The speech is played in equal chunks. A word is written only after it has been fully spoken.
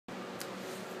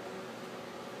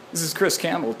This is Chris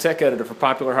Campbell, tech editor for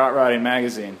Popular Hot Rodding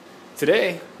Magazine.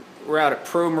 Today, we're out at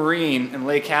Pro Marine in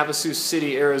Lake Havasu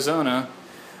City, Arizona,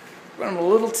 running a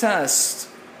little test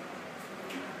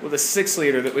with a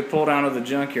 6-liter that we pulled out of the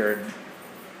junkyard.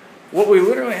 What we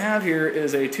literally have here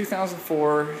is a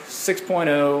 2004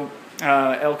 6.0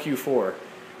 LQ4.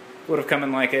 Would have come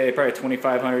in like a probably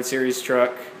 2500 series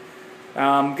truck.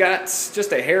 Got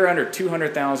just a hair under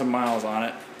 200,000 miles on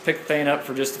it. Picked the thing up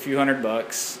for just a few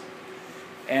 $100.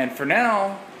 And for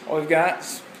now, all we've got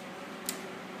is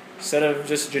a set of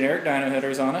just generic dyno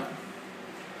headers on it.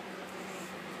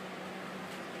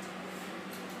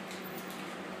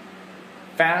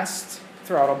 Fast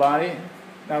throttle body,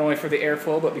 not only for the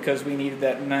airflow, but because we needed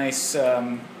that nice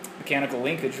mechanical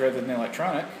linkage rather than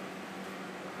electronic.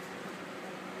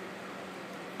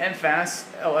 And fast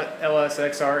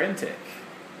LSXR intake.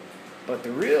 But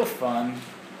the real fun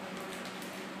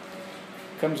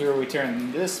comes where we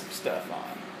turn this stuff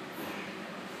on.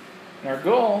 And our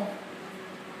goal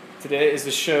today is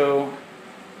to show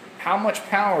how much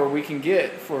power we can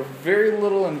get for very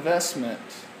little investment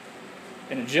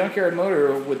in a junkyard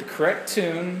motor with the correct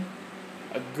tune,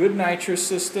 a good nitrous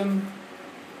system,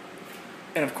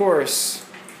 and of course,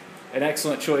 an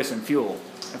excellent choice in fuel.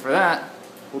 And for that,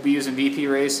 we'll be using VP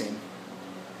Racing.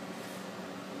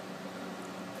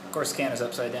 Of course, the can is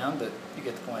upside down, but you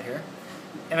get the point here.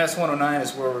 MS-109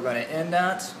 is where we're going to end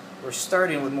at. We're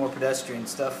starting with more pedestrian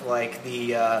stuff like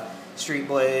the Street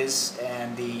Blaze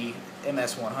and the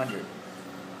MS-100.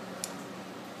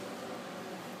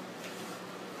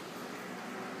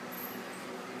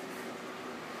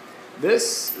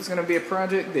 This is going to be a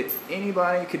project that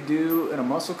anybody could do in a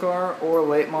muscle car or a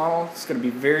late model. It's going to be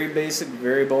very basic,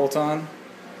 very bolt-on.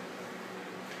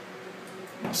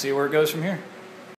 We'll see where it goes from here.